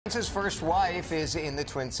His first wife is in the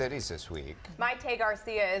Twin Cities this week. Mayte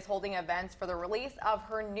Garcia is holding events for the release of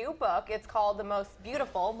her new book. It's called The Most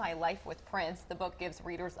Beautiful, My Life with Prince. The book gives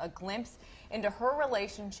readers a glimpse into her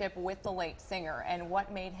relationship with the late singer and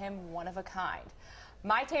what made him one of a kind.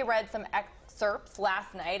 Mayte read some excerpts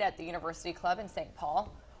last night at the University Club in St.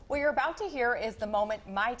 Paul. What you're about to hear is the moment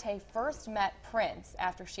Mayte first met Prince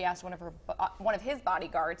after she asked one of his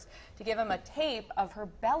bodyguards to give him a tape of her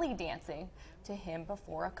belly dancing to him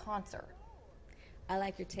before a concert. "I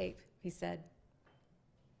like your tape," he said.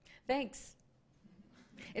 "Thanks."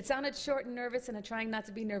 It sounded short and nervous in a trying not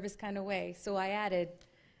to be nervous kind of way, so I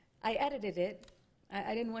edited it.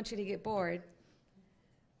 I didn't want you to get bored.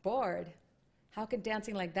 Bored? How could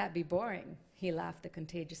dancing like that be boring? He laughed, the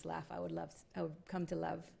contagious laugh I would come to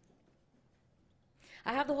love.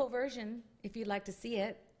 I have the whole version, if you'd like to see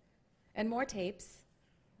it, and more tapes,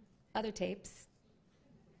 other tapes.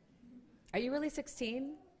 Are you really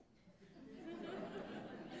 16?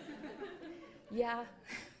 Yeah.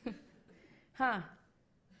 Huh.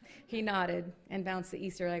 He nodded and bounced the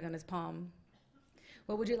Easter egg on his palm.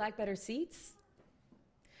 "Well, would you like better seats?"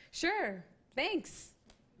 "Sure, thanks."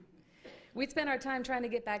 We'd spent our time trying to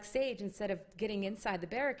get backstage instead of getting inside the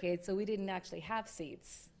barricade, so we didn't actually have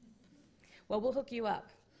seats. "Well, we'll hook you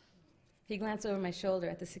up." He glanced over my shoulder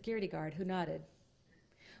at the security guard, who nodded.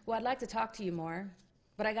 "Well, I'd like to talk to you more,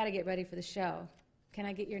 but I got to get ready for the show. Can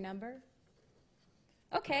I get your number?"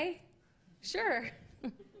 "Okay, sure."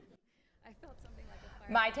 I felt something like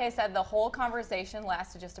a fire. Mayte said the whole conversation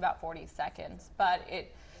lasted just about 40 seconds, but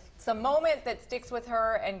it's a moment that sticks with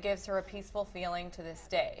her and gives her a peaceful feeling to this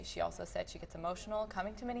day. She also said she gets emotional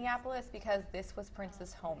coming to Minneapolis because this was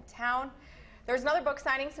Prince's hometown. There's another book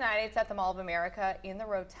signing tonight. It's at the Mall of America in the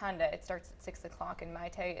Rotunda. It starts at 6 o'clock, and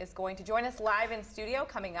Mayte is going to join us live in studio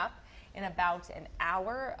coming up in about an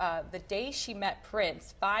hour. The day she met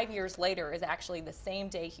Prince 5 years later is actually the same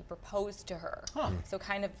day he proposed to her. Huh. So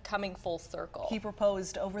kind of coming full circle. He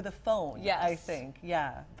proposed over the phone, yes. I think.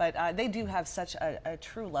 Yeah, but they do have such a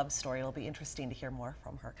true love story. It'll be interesting to hear more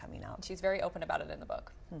from her coming out. She's very open about it in the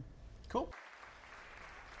book. Cool.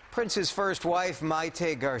 Prince's first wife,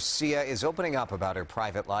 Mayte Garcia, is opening up about her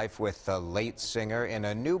private life with the late singer in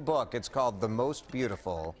a new book. It's called The Most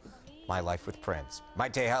Beautiful, My Life with Prince.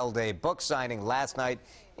 Mayte held a book signing last night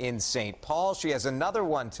in St. Paul. She has another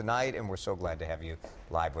one tonight, and we're so glad to have you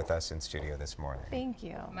live with us in studio this morning. Thank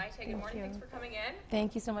you. Mayte, good morning. Thanks for coming in.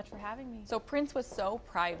 Thank you so much for having me. So Prince was so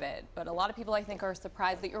private, but a lot of people, I think, are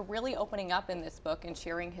surprised that you're really opening up in this book and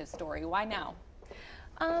sharing his story. Why now?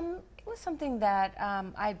 It was something that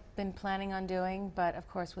I'd been planning on doing, but of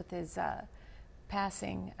course with his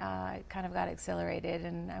passing, it kind of got accelerated,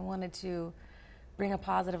 and I wanted to bring a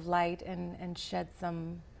positive light and shed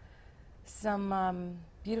some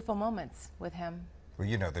beautiful moments with him. Well,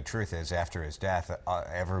 you know, the truth is, after his death,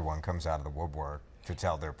 everyone comes out of the woodwork to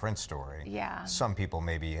tell their Prince story. Yeah. Some people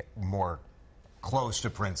may be more close to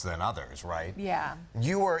Prince than others, right? Yeah.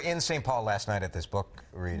 You were in St. Paul last night at this book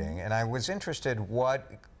reading, and I was interested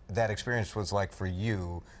what that experience was like for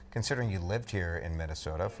you, considering you lived here in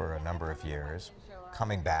Minnesota for a number of years,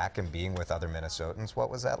 coming back and being with other Minnesotans. What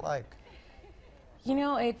was that like? You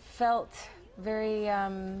know, it felt very,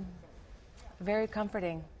 very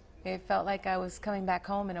comforting. It felt like I was coming back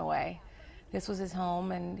home in a way. This was his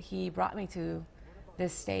home, and he brought me to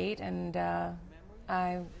this state, and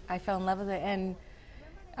I fell in love with it, and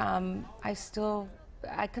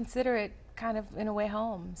I consider it kind of in a way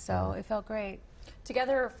home, so it felt great.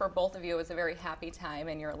 Together, for both of you, it was a very happy time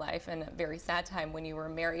in your life and a very sad time when you were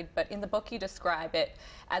married, but in the book you describe it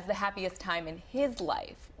as the happiest time in his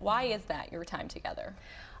life. Why is that, your time together?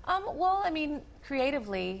 Well, I mean,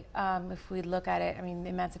 creatively, if we look at it, I mean,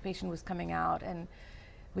 emancipation was coming out, and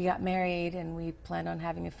we got married, and we planned on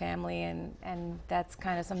having a family, and that's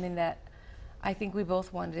kind of something that I think we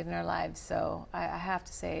both wanted in our lives, so I have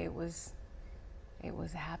to say it was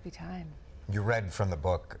a happy time. You read from the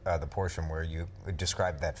book the portion where you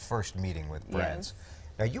described that first meeting with Prince.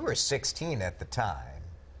 Yes. Now, you were 16 at the time.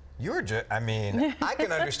 You were just, I mean, I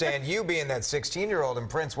can understand you being that 16-year-old and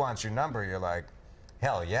Prince wants your number. You're like,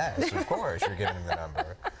 hell yes, of course, you're giving him the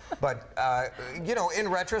number. But, you know, in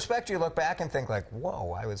retrospect, you look back and think like,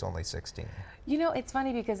 whoa, I was only 16. You know, it's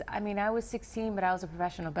funny because, I mean, I was 16, but I was a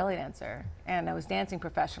professional belly dancer, and I was dancing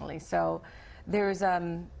professionally. So there's,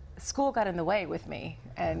 school got in the way with me,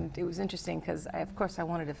 and it was interesting because, of course, I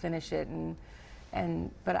wanted to finish it,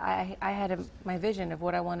 but I had my vision of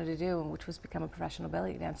what I wanted to do, which was become a professional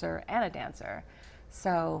belly dancer and a dancer.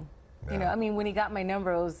 So, you know, I mean, when he got my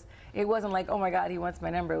number, it wasn't like, oh my God, he wants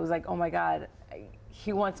my number. It was like, oh my God,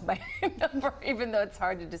 he wants my number, even though it's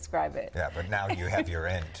hard to describe it. Yeah, but now you have your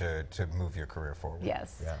end to move your career forward.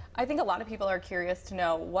 Yes. Yeah. I think a lot of people are curious to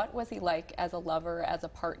know, what was he like as a lover, as a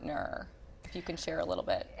partner? If you can share a little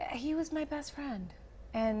bit. He was my best friend.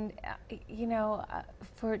 And, you know,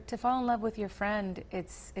 to fall in love with your friend,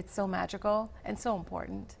 it's so magical and so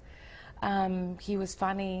important. He was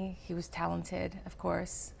funny. He was talented, of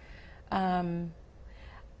course. No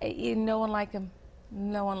one like him.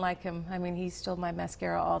 No one like him. I mean, he stole my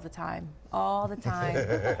mascara all the time. All the time.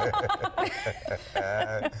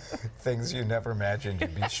 Things you never imagined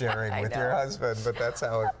you'd be sharing with your husband, but that's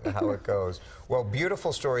how it goes. Well,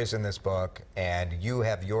 beautiful stories in this book, and you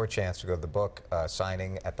have your chance to go to the book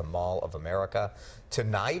signing at the Mall of America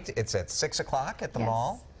tonight. It's at 6 o'clock at the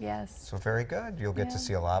mall. Yes. So very good. You'll get to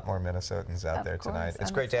see a lot more Minnesotans out there tonight.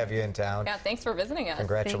 It's great to have you in town. Yeah, thanks for visiting us.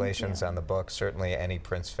 Congratulations on the book. Certainly any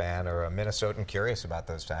Prince fan or a Minnesotan curious about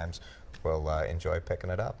those times will enjoy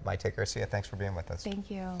picking it up. Mayte Garcia, thanks for being with us.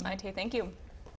 Thank you. Mayte, thank you.